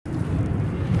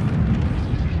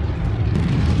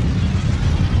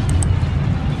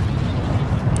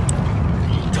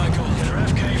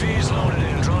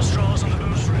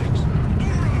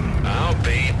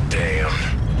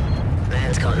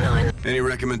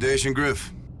recommendation,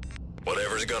 Griff?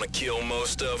 Whatever's gonna kill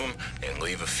most of them, and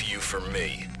leave a few for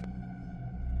me.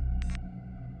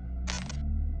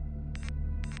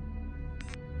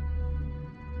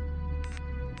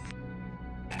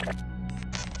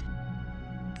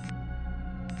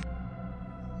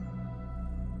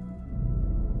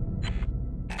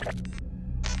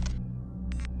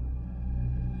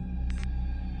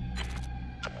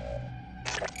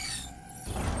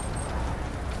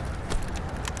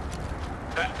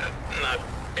 Not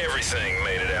everything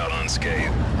made it out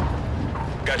unscathed.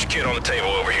 Got your kit on the table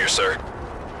over here, sir.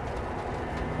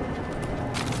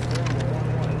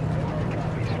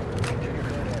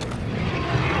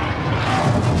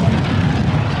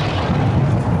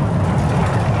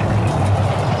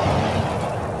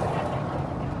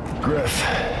 Griff,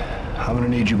 I'm gonna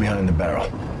need you behind the barrel.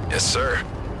 Yes, sir.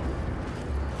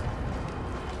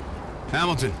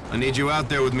 Hamilton, I need you out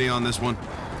there with me on this one.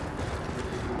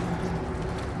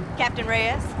 Captain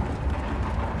Reyes?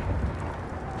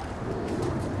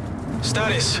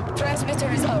 Status. Transmitter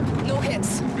is up. No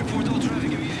hits. Report all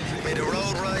traffic immediately. May the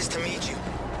road rise to meet you.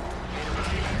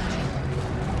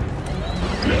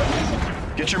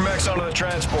 Get your mechs onto the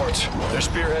transports. They're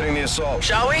spearheading the assault.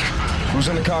 Shall we? Who's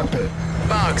in the cockpit?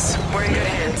 Boggs, we're in good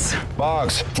hands.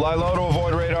 Boggs, fly low to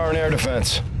avoid radar and air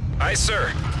defense. Aye,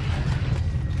 sir.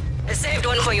 I saved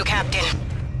one for you, Captain.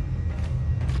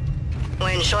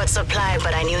 We're in short supply,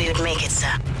 but I knew you'd make it,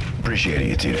 sir. Appreciate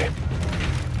it, Yatide.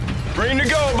 Green to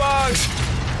go, Boggs!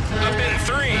 Up in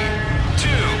 3, 2,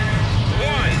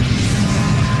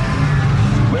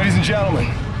 1. Ladies and gentlemen,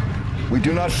 we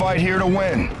do not fight here to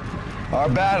win. Our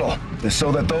battle is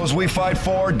so that those we fight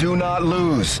for do not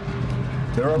lose.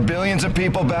 There are billions of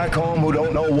people back home who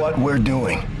don't know what we're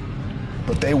doing,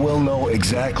 but they will know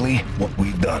exactly what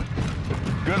we've done.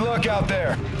 Good luck out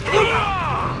there.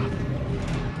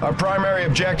 Our primary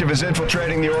objective is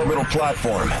infiltrating the orbital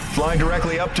platform. Flying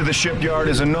directly up to the shipyard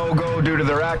is a no-go due to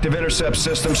their active intercept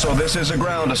system, so this is a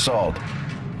ground assault.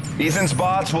 Ethan's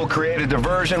bots will create a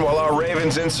diversion while our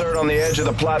Ravens insert on the edge of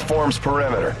the platform's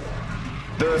perimeter.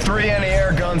 There are 3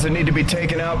 anti-air guns that need to be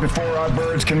taken out before our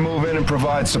birds can move in and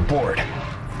provide support.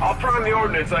 I'll prime the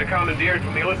ordnance I commandeered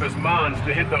from the Olympus Mons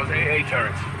to hit those AA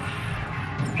turrets.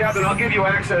 Captain, I'll give you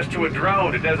access to a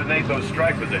drone to designate those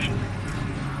strike positions.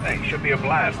 Hey, should be a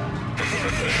blast.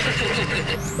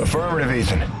 Affirmative,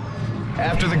 Ethan.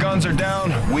 After the guns are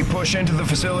down, we push into the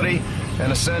facility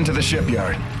and ascend to the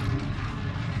shipyard.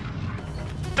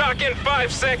 Dock in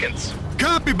 5 seconds.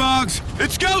 Copy, Boggs.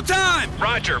 It's go time!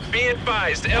 Roger, be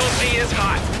advised, LZ is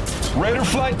hot. Raider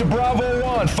flight to Bravo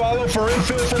 1. Follow for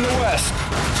infill from the west.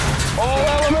 All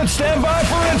elements stand by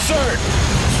for insert.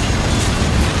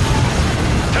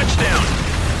 Touchdown.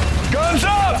 Guns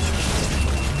up!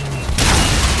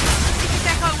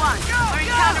 Echo 1, we're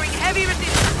encountering heavy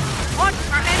resistance. Watch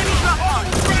for enemy drop pods.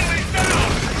 Friendly's down!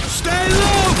 Stay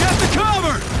low! Get the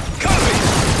cover! Copy.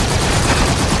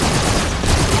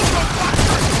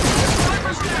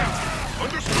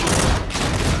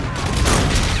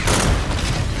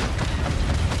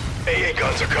 AA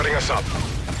guns are cutting us up.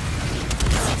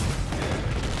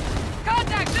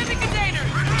 Contact living containers!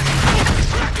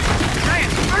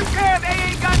 Reyes, first pair of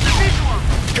AA guns are visual.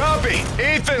 Copy!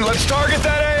 Ethan, let's target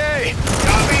that AA!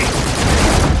 Copy!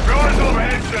 Drones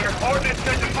overhead, sir. Ordnance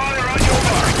set to fire on your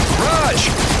mark. Raj!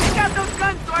 Take out those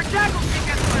guns so our jackals can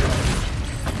get through.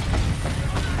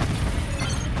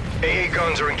 AA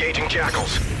guns are engaging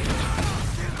jackals.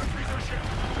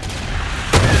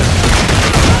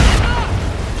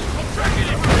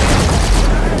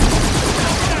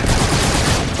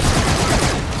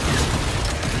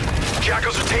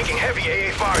 Jackals are taking heavy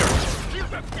AA fire.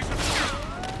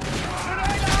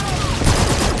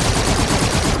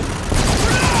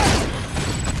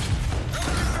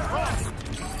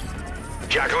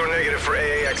 Jackal are negative for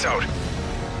AAX out.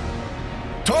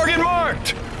 Target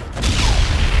marked!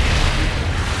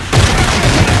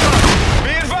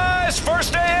 Be advised,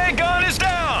 first AA gun is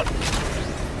down!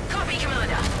 Copy,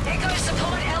 Commander. Echo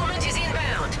support element is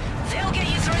inbound. They'll get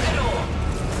you through the door.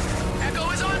 Echo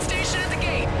is on station at the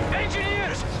gate.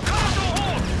 Engineers, come to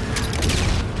hold!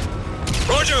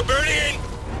 Roger, burning in!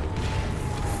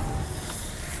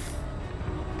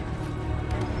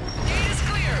 Gate is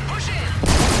clear. Push in.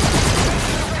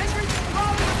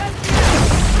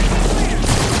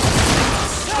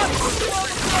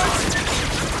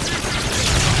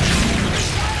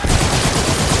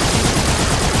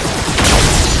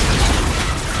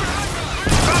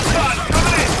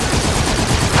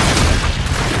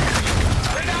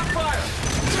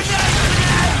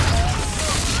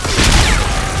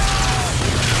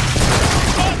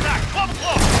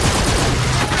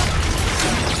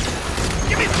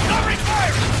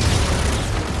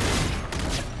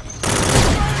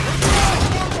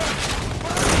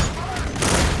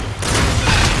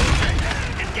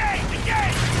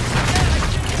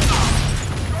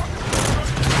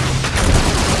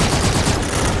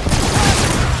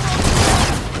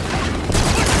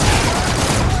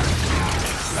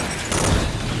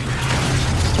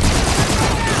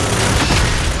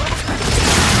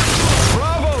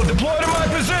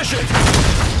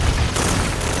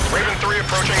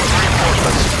 approaching with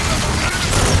reinforcements.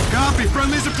 Copy,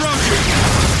 friendly's approaching.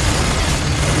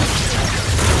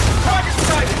 Target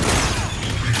sighted!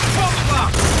 Smoke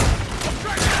box!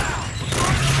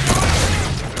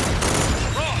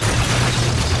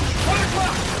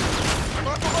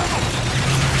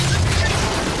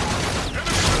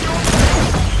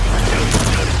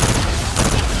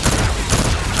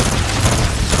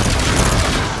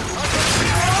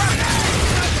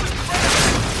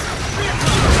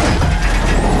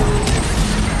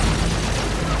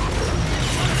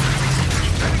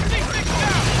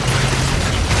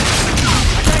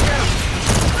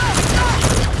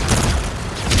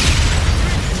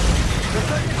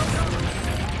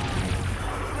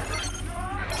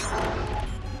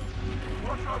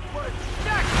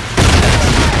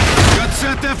 Got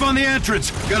CENTF on the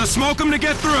entrance. Gotta smoke them to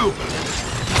get through.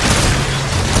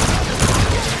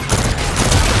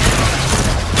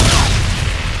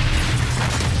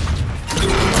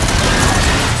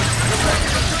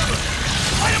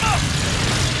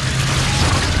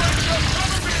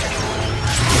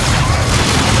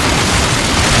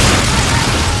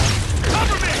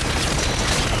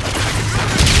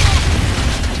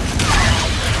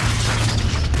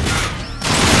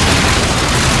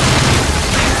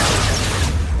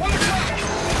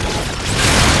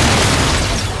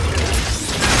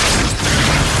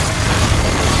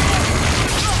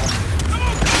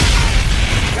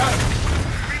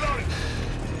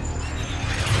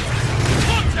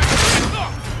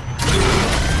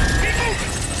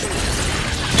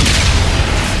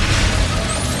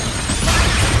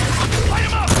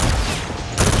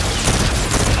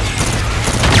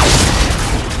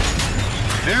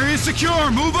 Area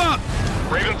secure, move up!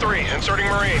 Raven 3, inserting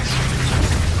Marines.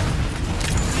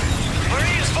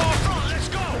 Marines, fall front, let's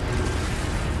go!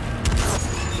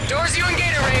 Doors you and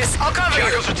Gator, Reyes. I'll cover you.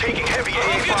 Jackals are taking heavy I'll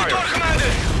AA get the door, fire.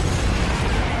 Commander.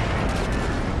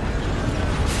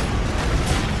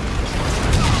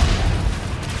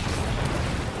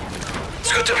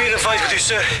 It's good to be in a fight with you,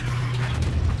 sir.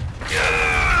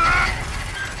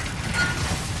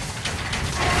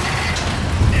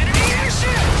 Enemy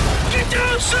airship! Get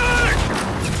down, sir!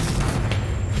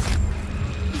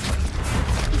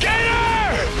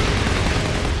 Gator!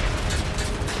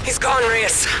 He's gone,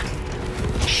 Reyes.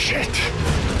 Shit!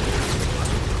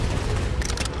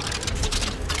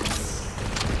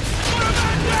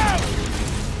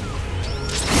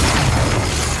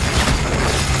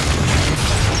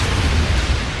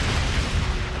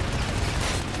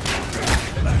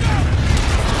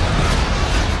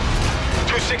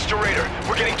 To Raider.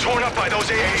 We're getting torn up by those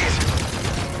AAs.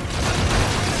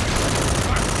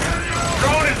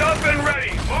 Drone is up and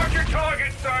ready. Mark your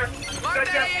target, sir. Mark Set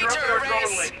the that AA drone turret, drone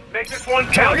Reyes. link. Make this one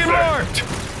count, Target sir. marked!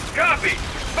 Copy.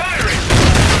 Firing.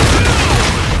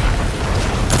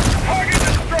 Target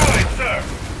destroyed, sir.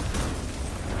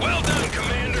 Well done,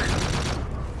 Commander.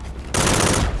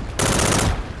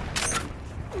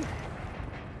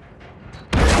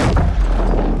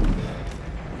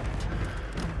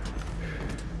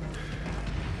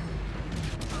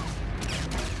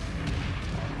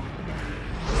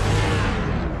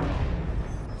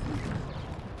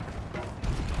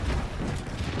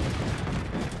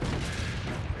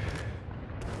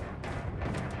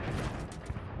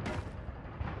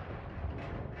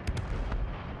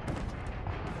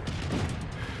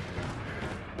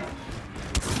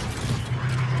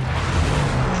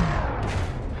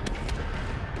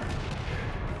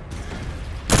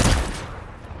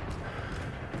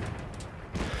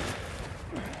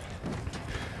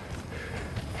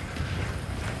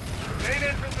 Main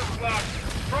entrance is blocked.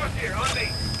 Cross here, on me.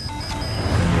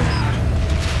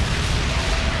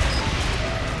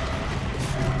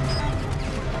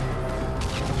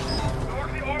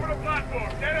 North the orbital platform,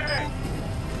 dead ahead.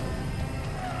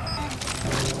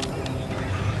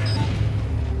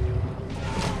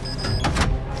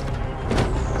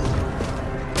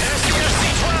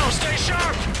 SDSC-12, stay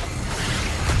sharp!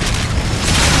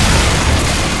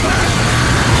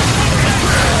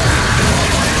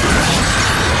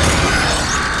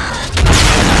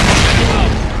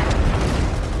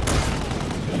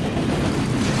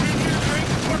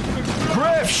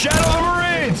 Griff, shadow the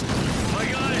Marines! My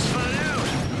guys found out.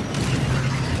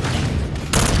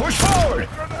 Push forward!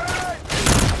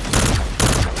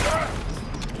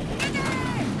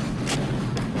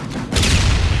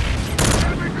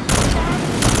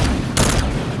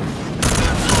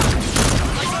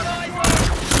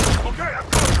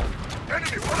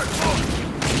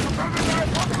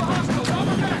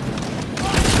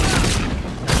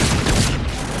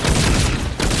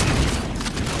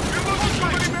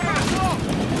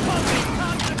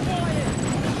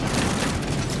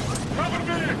 Cover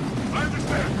me!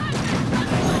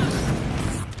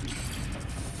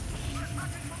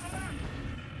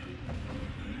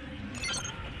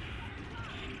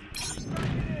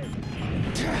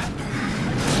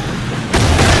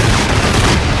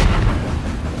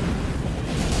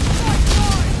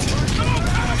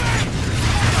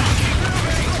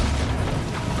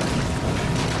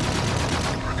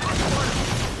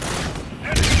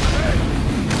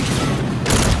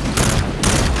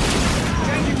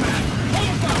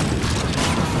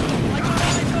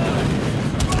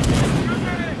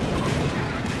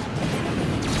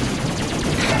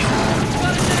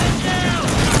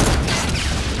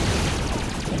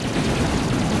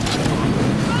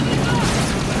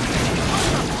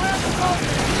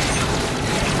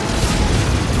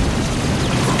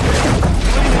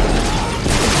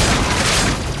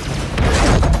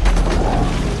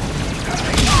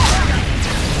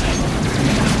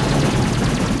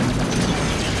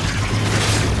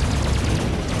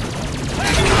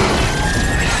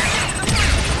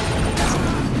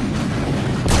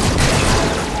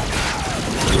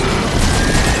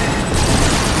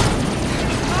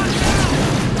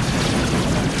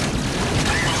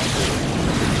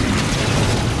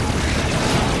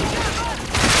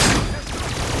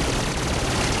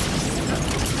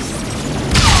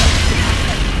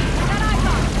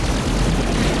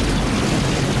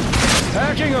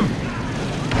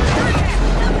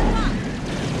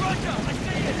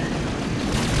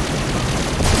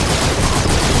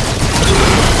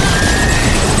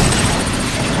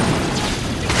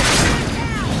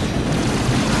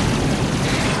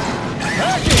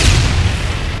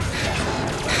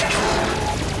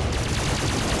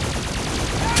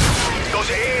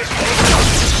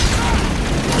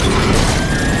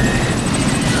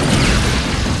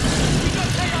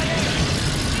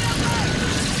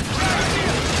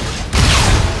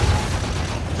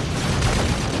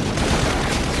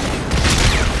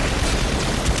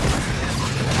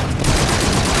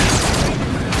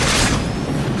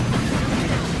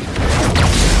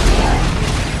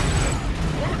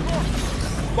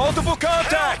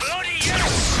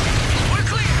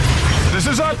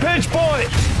 This is our pinch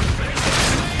point!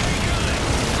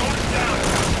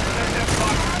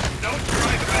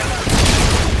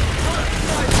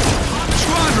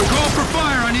 Squadron, call for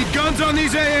fire. I need guns on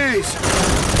these AAs.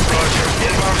 Roger.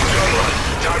 Inbound for gun run.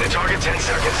 Time to target 10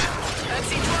 seconds. That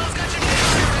C-12's got your name,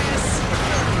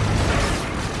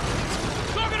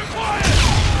 Talking to quiet!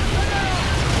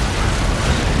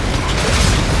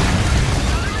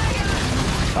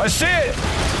 I see it!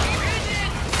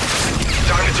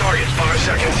 Time to target. 5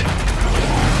 seconds.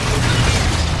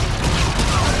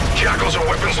 Jackals are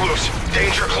weapons loose.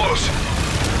 Danger close.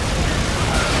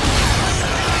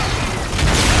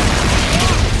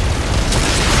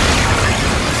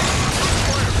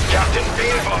 Captain, be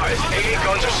advised. AA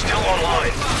guns are still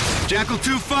online. Jackal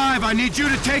 2-5, I need you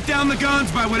to take down the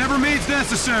guns by whatever means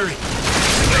necessary.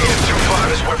 Native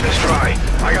 2-5 is weapons dry.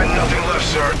 I got nothing left,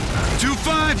 sir.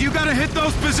 2-5, you gotta hit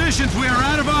those positions. We are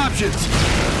out of options.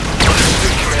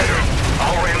 Understood, Commander.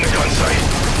 I'll ram the gun site.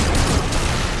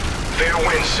 Fair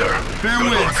winds, sir. Fair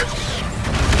Good winds. luck.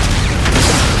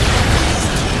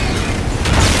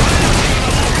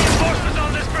 Reinforcements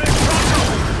on this bridge, pronto!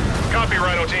 Copy,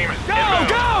 Rhino team.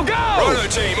 Go, go! Rhino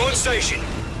team, on station.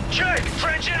 Check!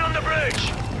 Trench in on the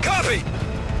bridge! Copy.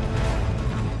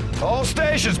 All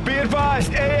stations, be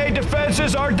advised, AA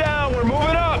defenses are down. We're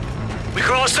moving up. We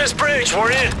crossed this bridge,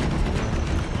 we're in.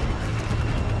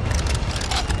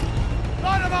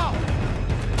 Light them up!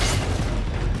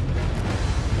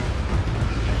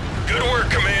 Good work,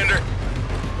 Commander.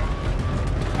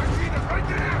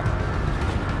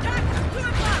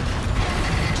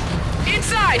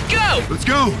 Inside, go! Let's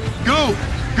go! Go!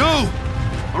 Go!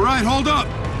 All right, hold up.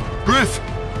 Griff,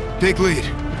 take lead.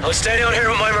 I'll stay down here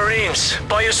with my Marines.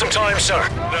 Buy you some time, sir.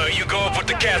 No, you go up with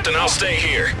the captain. I'll stay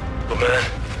here. Good man.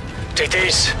 Take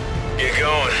these. You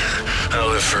going? I'll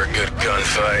live for a good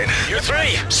gunfight. You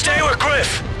three, stay with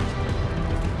Griff.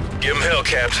 Give him hell,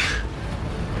 Captain.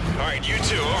 All right, you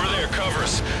two, over there, cover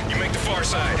us. You make the far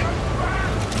side.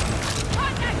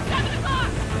 Contact 7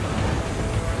 o'clock!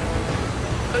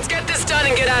 Let's get this done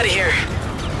and get out of here.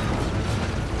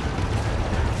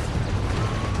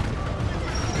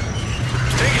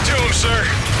 Take it to him, sir.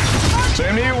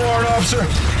 Same to you, Warrant Officer.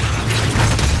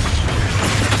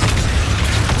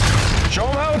 Show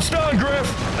them how it's done, Griff.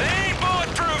 They ain't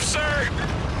bulletproof, sir.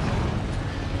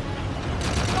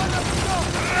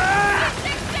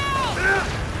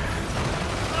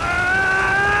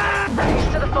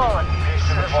 Peace to the fallen. Peace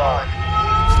to the fallen.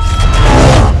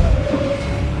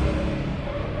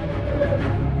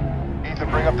 Ethan,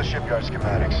 bring up the shipyard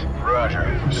schematics.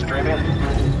 Roger. Streaming?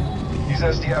 These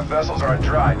SDF vessels are in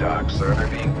dry dock, sir. They're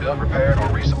being built, repaired, or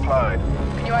resupplied.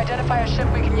 Can you identify a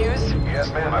ship we can use? Yes,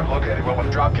 ma'am. I've located one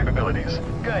with drop capabilities.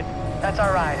 Good. That's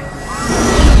our ride.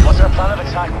 What's our plan of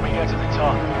attack when we get to the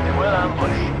top? They will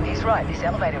ambush. He's right. This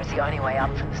elevator is the only way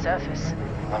up from the surface.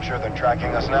 I'm sure they're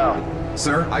tracking us now.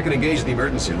 Sir, I can engage the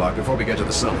emergency lock before we get to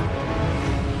the summit.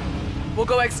 We'll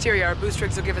go exterior. Our boost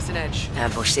rigs will give us an edge.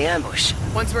 Ambush the ambush.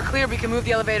 Once we're clear, we can move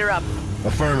the elevator up.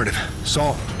 Affirmative.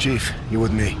 Saul, Chief, you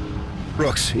with me.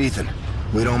 Brooks, Ethan,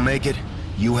 we don't make it,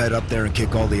 you head up there and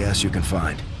kick all the ass you can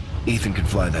find. Ethan can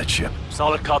fly that ship.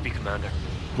 Solid copy, Commander.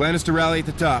 Plan is to rally at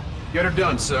the top. Get her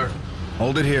done, sir.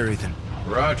 Hold it here, Ethan.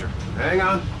 Roger. Hang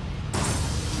on.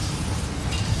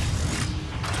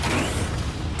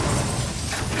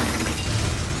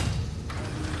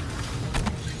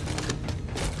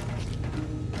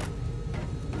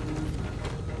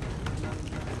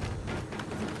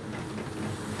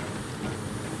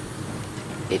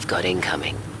 They've got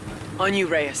incoming. On you,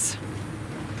 Reyes.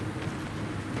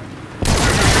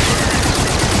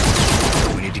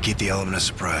 We need to keep the element of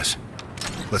surprise.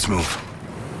 Let's move.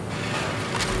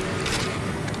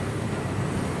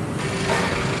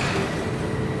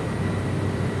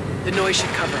 The noise should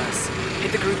cover us.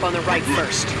 Hit the group on the right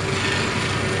first.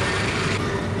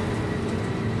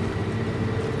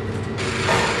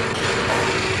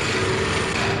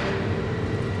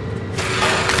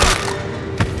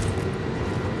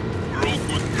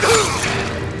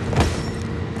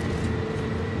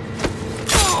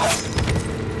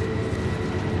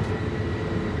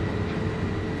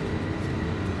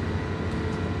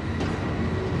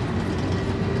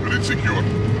 Secure.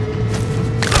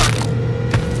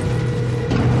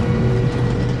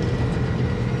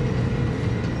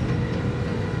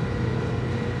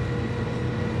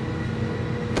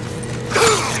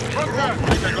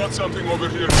 I got something over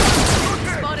here.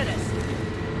 Spotted us.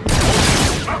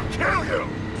 I'll kill you!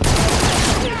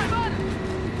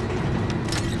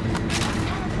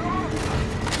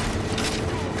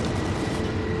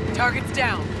 Target's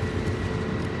down.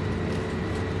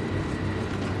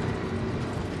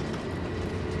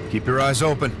 Keep your eyes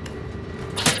open.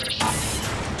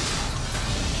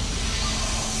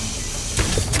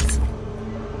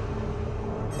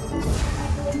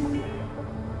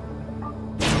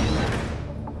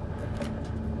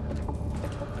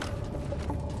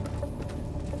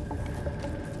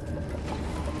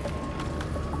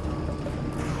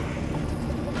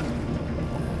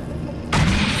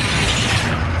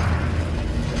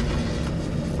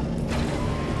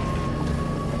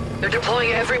 They're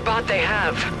deploying every bot they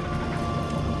have.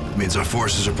 Means our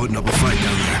forces are putting up a fight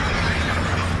down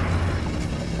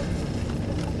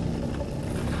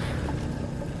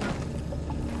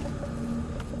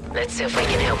there. Let's see if we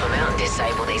can help them out and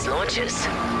disable these launchers.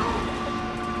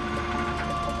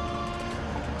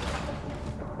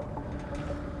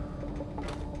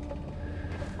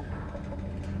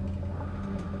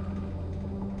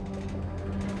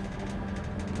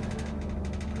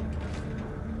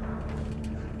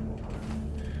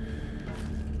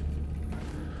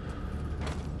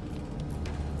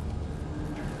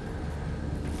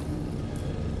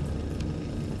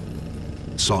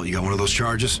 Salt, you got one of those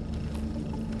charges?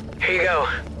 Here you go.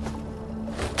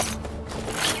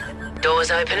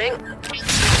 Doors opening.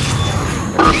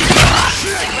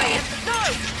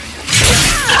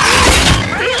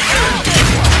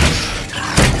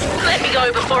 Let me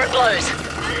go before it blows.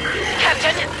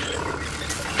 Captain,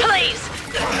 please.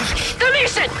 The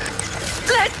mission.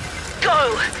 Let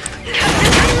go.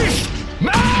 Captain.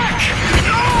 Mac!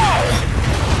 No!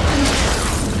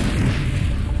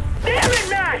 Damn it,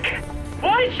 Mac!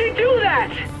 Why'd she do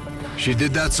that? She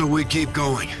did that so we keep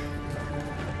going.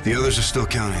 The others are still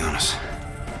counting on us.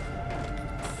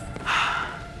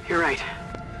 You're right.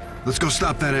 Let's go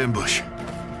stop that ambush.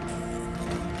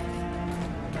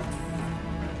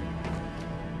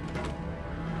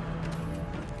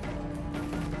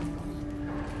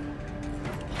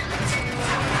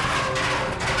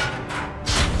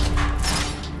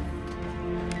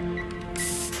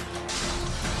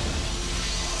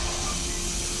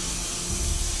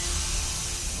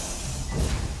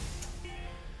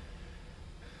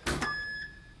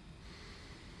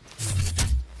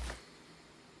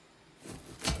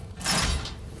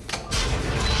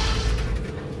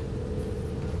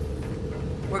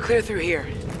 We're clear through here.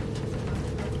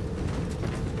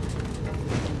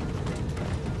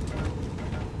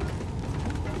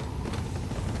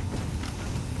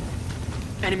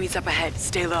 Enemies up ahead.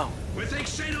 Stay low. We think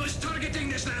Shano is targeting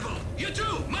this level. You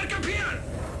too! Mark up here!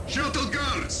 Shuttle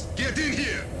guards, get in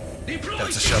here! Deploy!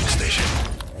 That's a shuttle station.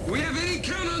 We have any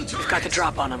count on targets! We've got the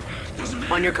drop on them.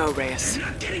 On your go, Reyes.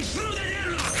 Not getting through that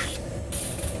airlock!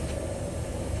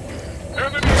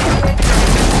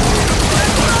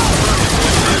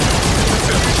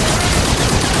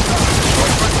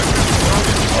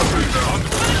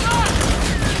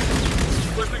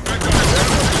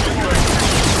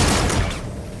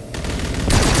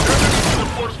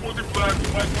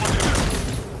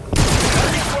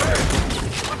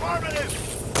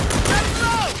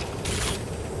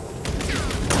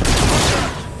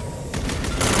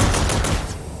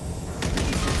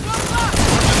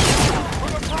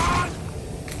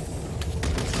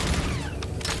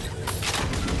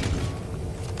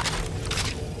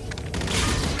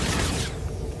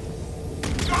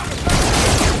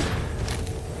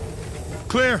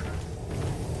 Clear.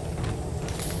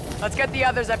 Let's get the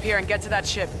others up here and get to that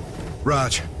ship.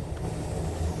 Raj.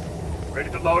 Ready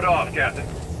to load off, Captain.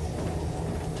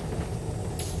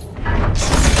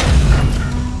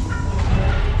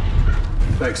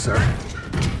 Thanks, sir.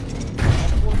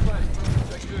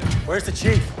 Where's the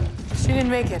chief? She didn't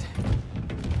make it.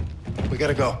 We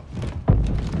gotta go.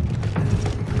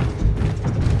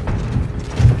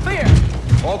 Clear!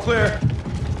 All clear.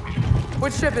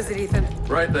 Which ship is it, Ethan?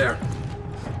 Right there.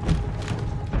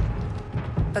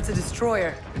 That's a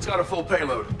destroyer. It's got a full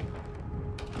payload.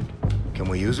 Can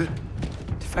we use it?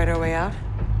 To fight our way out?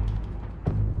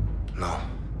 No.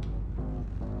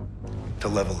 To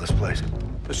level this place.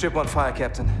 The ship on fire,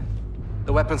 Captain.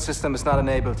 The weapon system is not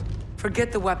enabled.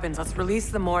 Forget the weapons. Let's release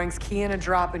the moorings, key in a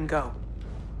drop, and go.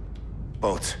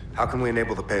 Boats. How can we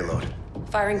enable the payload?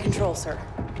 Firing control, sir.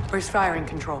 Where's firing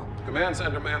control? Command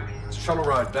center, ma'am. Shuttle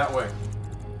ride, that way.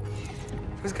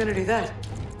 Who's gonna do that?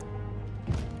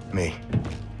 Me.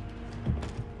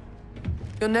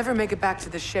 You'll never make it back to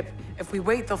the ship. If we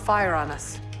wait, they'll fire on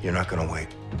us. You're not gonna wait.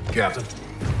 Captain.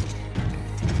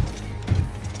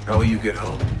 How will you get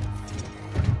home?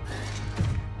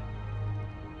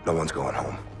 No one's going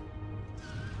home.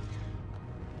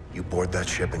 You board that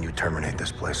ship and you terminate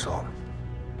this place, Salt.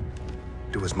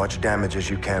 Do as much damage as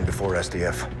you can before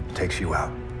SDF takes you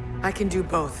out. I can do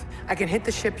both. I can hit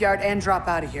the shipyard and drop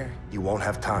out of here. You won't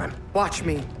have time. Watch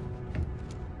me.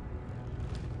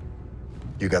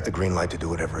 You got the green light to do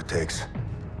whatever it takes.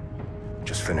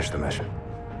 Just finish the mission.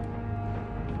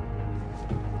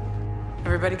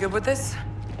 Everybody good with this?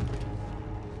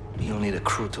 You'll need a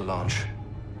crew to launch.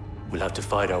 We'll have to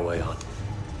fight our way out.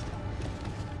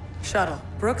 Shuttle.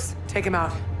 Brooks, take him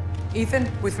out.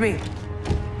 Ethan, with me.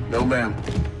 No, ma'am.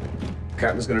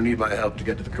 Captain's gonna need my help to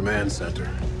get to the command center.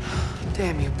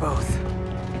 Damn you both.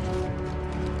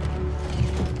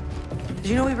 Did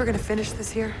you know we were gonna finish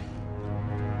this here?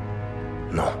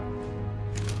 No.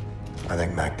 I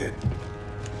think Mac did.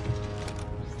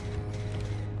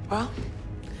 Well,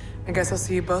 I guess I'll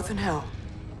see you both in hell.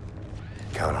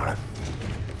 Count on it.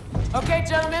 Okay,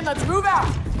 gentlemen, let's move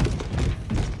out!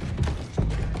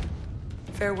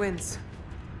 Fair winds.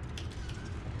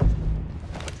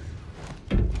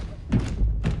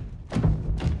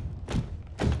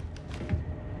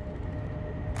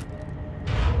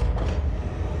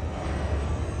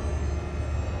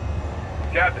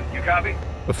 Captain, you copy?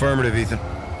 Affirmative, Ethan.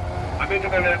 I'm into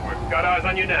their network. Got eyes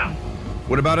on you now.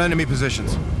 What about enemy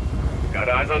positions? Got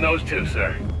eyes on those too,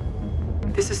 sir.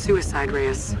 This is suicide,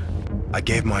 Reyes. I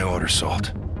gave my order,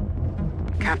 Salt.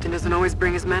 Captain doesn't always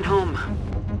bring his men home.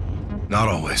 Not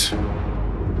always.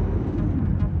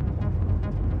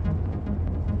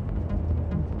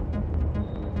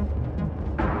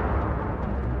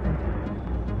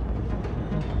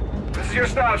 This is your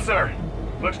stop, sir.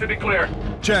 Looks to be clear.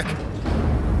 Check.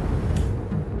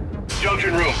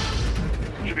 Junction room.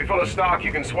 Should be full of stock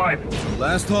you can swipe.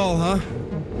 Last haul, huh?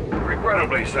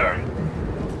 Regrettably, sir.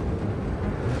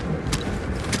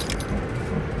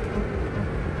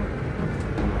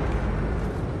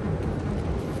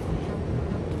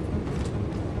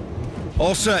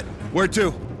 All set. Where to?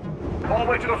 All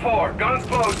the way to the floor. Guns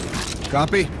closed.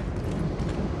 Copy.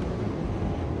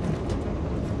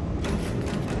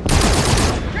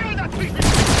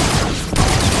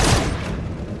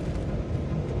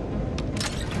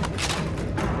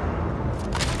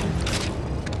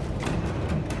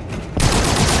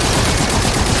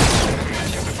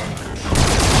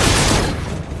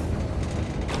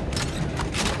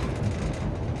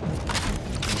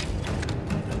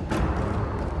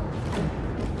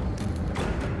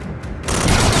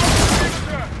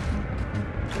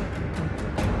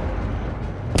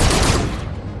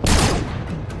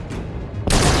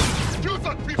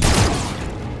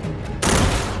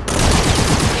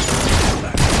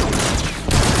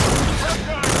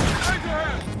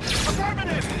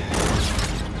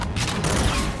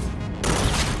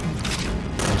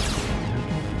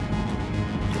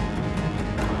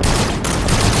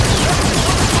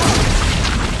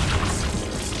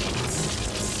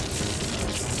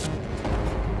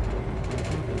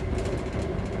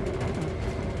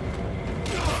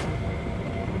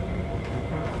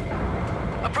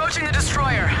 Approaching the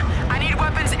destroyer. I need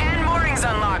weapons and moorings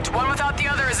unlocked. One without the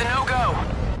other is a no-go.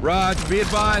 Raj, be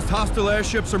advised, hostile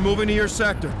airships are moving to your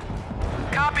sector.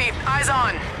 Copy. Eyes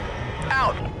on.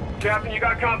 Out. Captain, you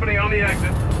got company on the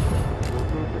exit.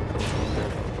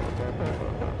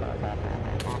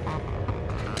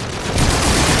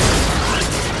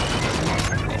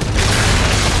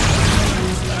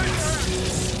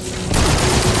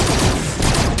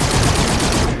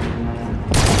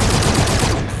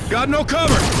 Got no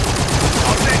cover!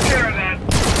 I'll take care of that.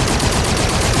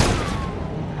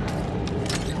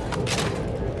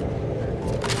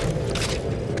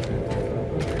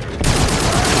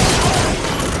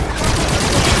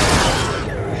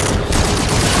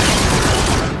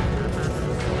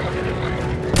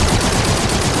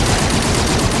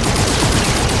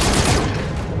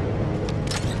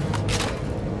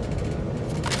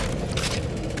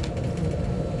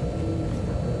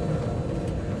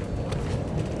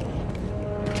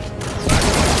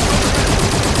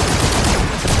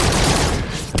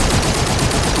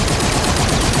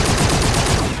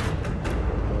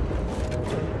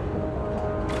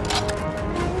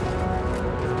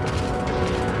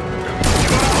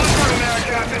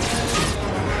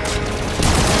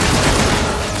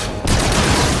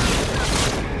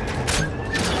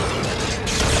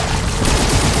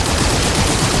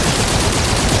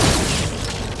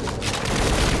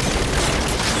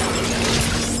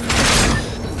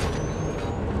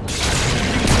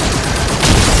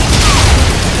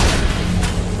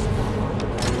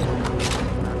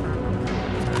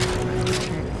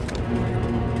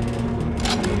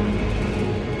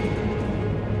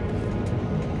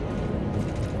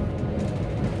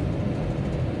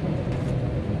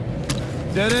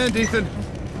 Dead end, Ethan.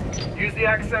 Use the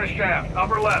access shaft,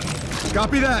 upper left.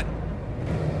 Copy that.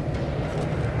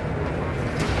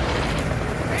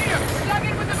 Peter, stuck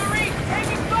in with the Marines,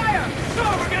 taking fire!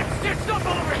 No, we're getting stitched up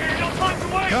over here. No time to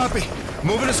wait. Copy.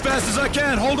 Moving as fast as I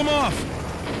can. Hold them off.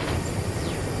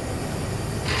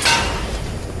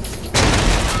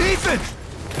 Ethan!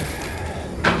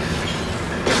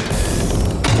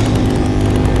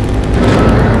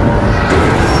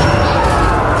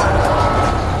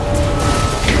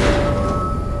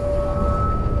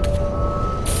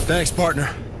 Thanks, partner.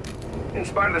 In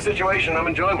spite of the situation, I'm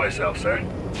enjoying myself, sir.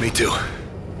 Me too.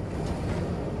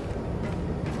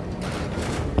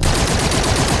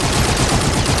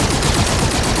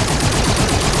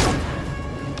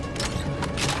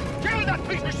 Kill that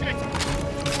piece of shit!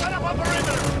 Set up a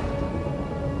perimeter!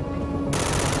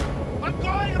 I'm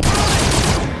going!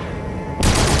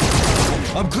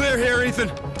 I'm clear here, Ethan.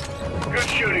 Good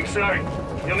shooting, sir.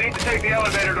 You'll need to take the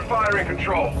elevator to firing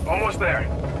control. Almost there.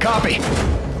 Copy.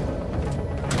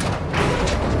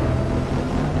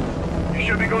 You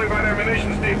should be going by their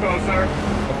munitions depot, sir.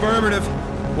 Affirmative.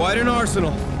 Quite an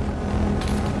arsenal.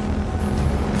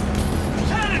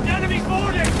 Lieutenant, enemy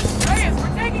boarding! Reyes,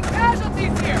 we're taking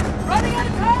casualties here! Running out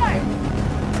of time!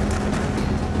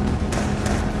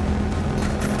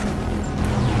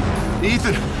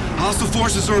 Ethan, hostile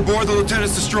forces are aboard the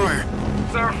Lieutenant's destroyer.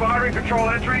 Sir, firing control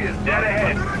entry is dead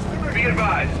ahead. Be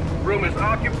advised, room is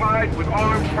occupied with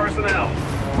armed personnel.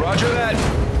 Roger that.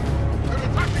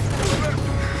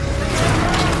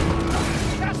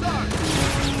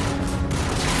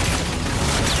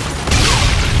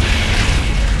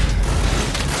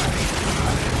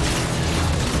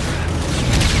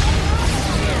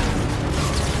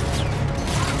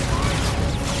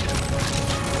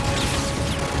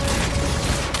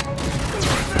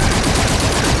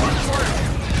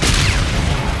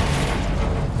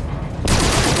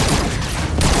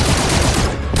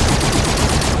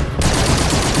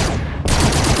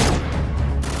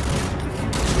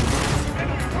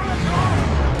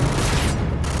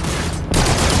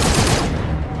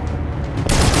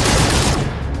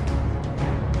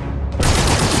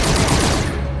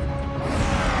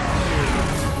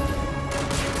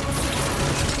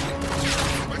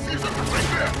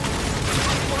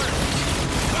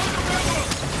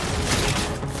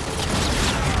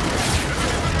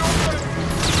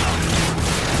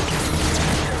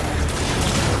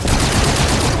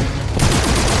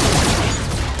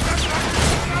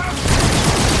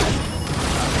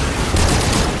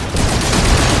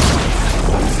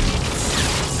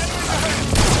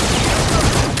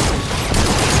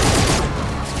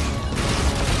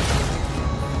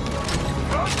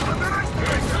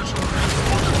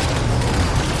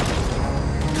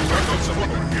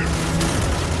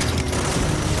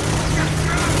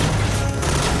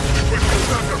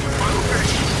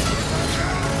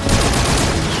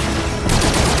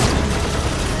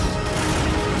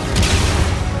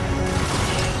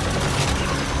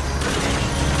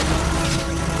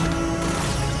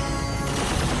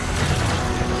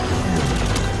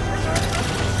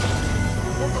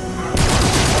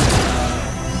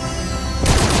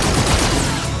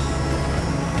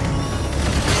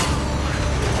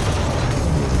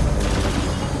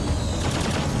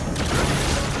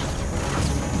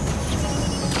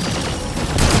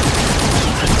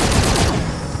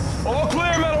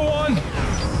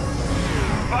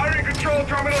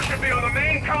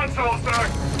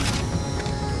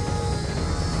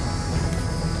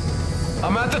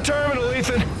 I'm at the terminal,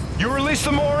 Ethan. You release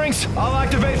the moorings, I'll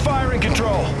activate firing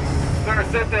control. Sir,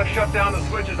 SysDef shut down the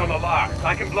switches on the locks.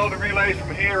 I can blow the relays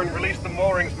from here and release the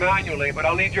moorings manually, but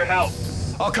I'll need your help.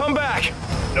 I'll come back.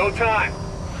 No time.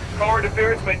 Core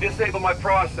interference may disable my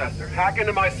processor. Hack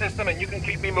into my system and you can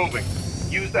keep me moving.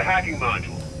 Use the hacking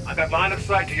module. I've got line of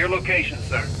sight to your location,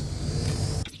 sir.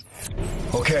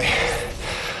 Okay.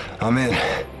 I'm in.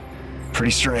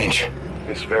 Pretty strange.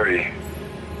 It's very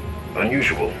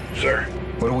unusual, sir.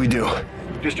 What do we do?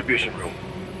 Distribution room.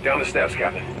 Down the steps,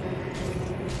 Captain.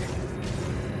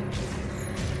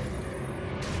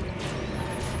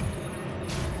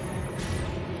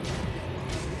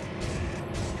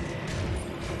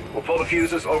 We'll pull the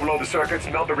fuses, overload the circuits,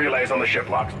 melt the relays on the ship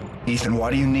locks. Ethan, why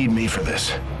do you need me for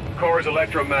this? Core is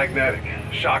electromagnetic.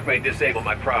 Shock may disable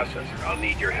my processor. I'll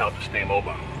need your help to stay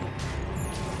mobile.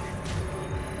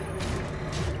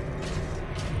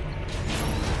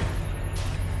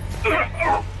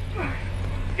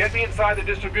 Get me inside the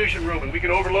distribution room and we can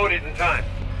overload it in time.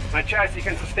 My chassis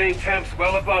can sustain temps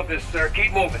well above this, sir.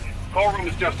 Keep moving. Core room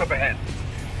is just up ahead.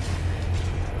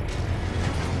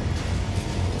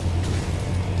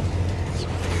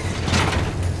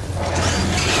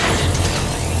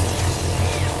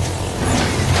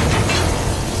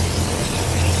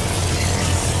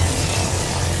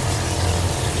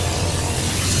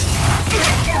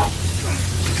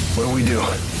 What do we do?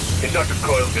 conductive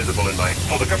coil visible in my...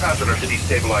 Pull the capacitor to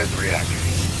destabilize the reactor.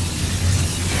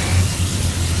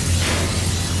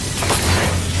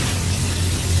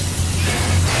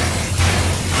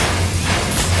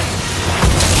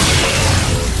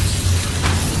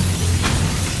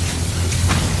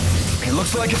 Okay,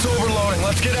 looks like it's overloading.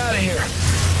 Let's get out of here.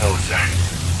 No, sir.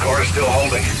 Core is still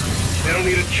holding. They don't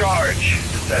need a charge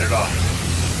to set it off.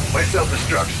 My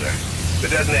self-destruct, sir. The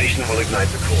detonation will ignite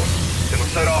the core. It will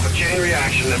set off a chain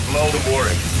reaction and blow the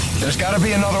mooring. There's gotta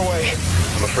be another way.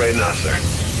 I'm afraid not, sir.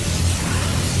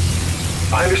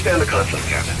 I understand the conflict,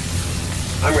 Captain.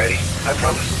 I'm ready, I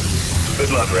promise.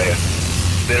 Good luck, Reyes.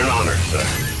 It's been an honor, sir.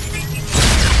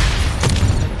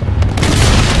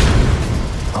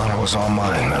 Honor was all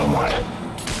mine, Metal One.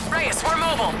 Reyes, we're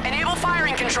mobile. Enable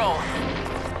firing control.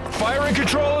 Firing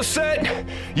control is set.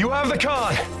 You have the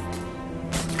con.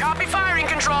 Copy firing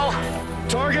control.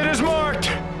 Target is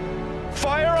marked.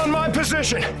 Fire on my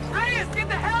position. Reyes, get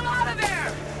the hell out of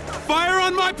there! Fire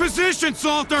on my position,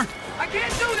 Salter! I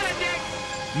can't do that, Nick!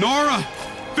 Nora,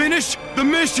 finish the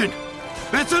mission!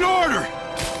 That's an order!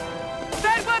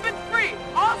 Set weapons free!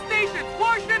 All stations!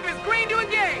 Warship is green to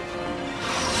engage!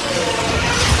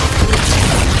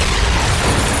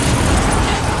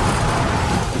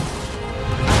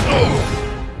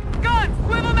 Guns!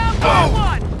 Swivel mount fire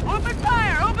one! Open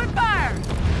fire! Open fire!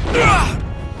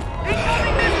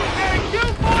 Incoming missiles bearing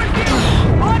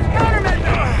 240! Launch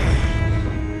countermeasures!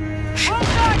 Hold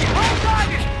target! Hold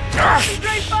target!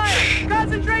 Concentrate fire!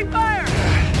 Concentrate fire!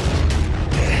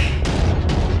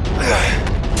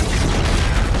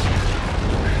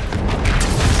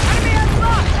 Enemy has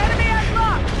locked! Enemy has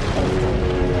locked!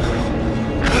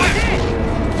 We're hit!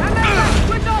 Remember!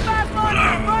 Switch off fast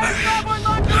launcher! Fire starboard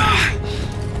launcher only!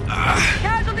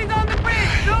 Casualties on the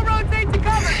bridge! No road safety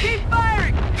cover! Keep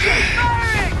firing! Keep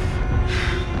firing!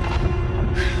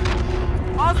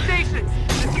 All stations,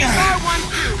 this is Star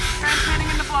 1-2, transmitting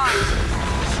in the blind.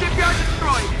 Shipyard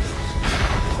destroyed.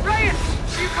 Reyes,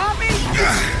 do you copy?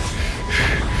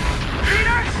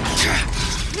 Peter?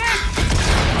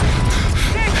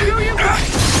 Nick, do you copy?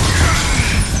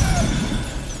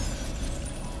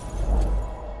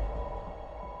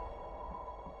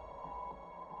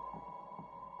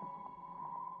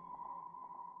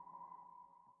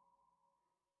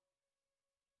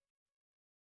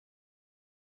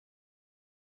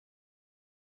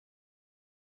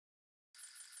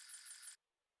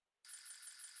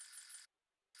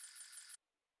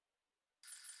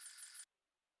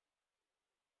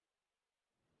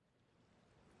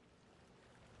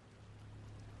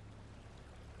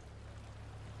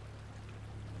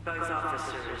 Those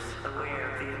officers, aware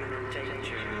of the imminent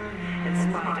danger, in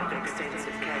spite of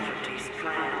extensive casualties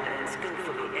planned and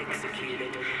skillfully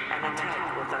executed, an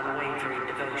attack with unwavering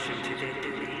devotion to their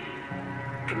duty.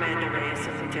 Commander Reyes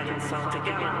and Lieutenant Salter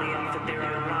gallantly offered their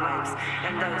own lives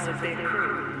and those of their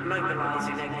crew,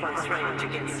 mobilizing at close range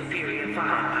against superior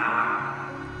firepower.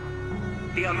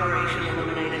 The operation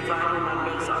eliminated vital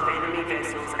numbers of enemy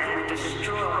vessels and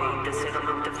destroyed the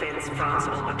settlement defense France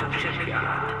orbital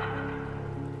shipyard.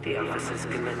 The officer's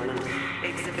commitment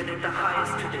exhibited the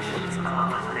highest traditions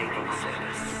of naval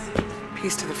service.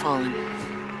 Peace to the fallen.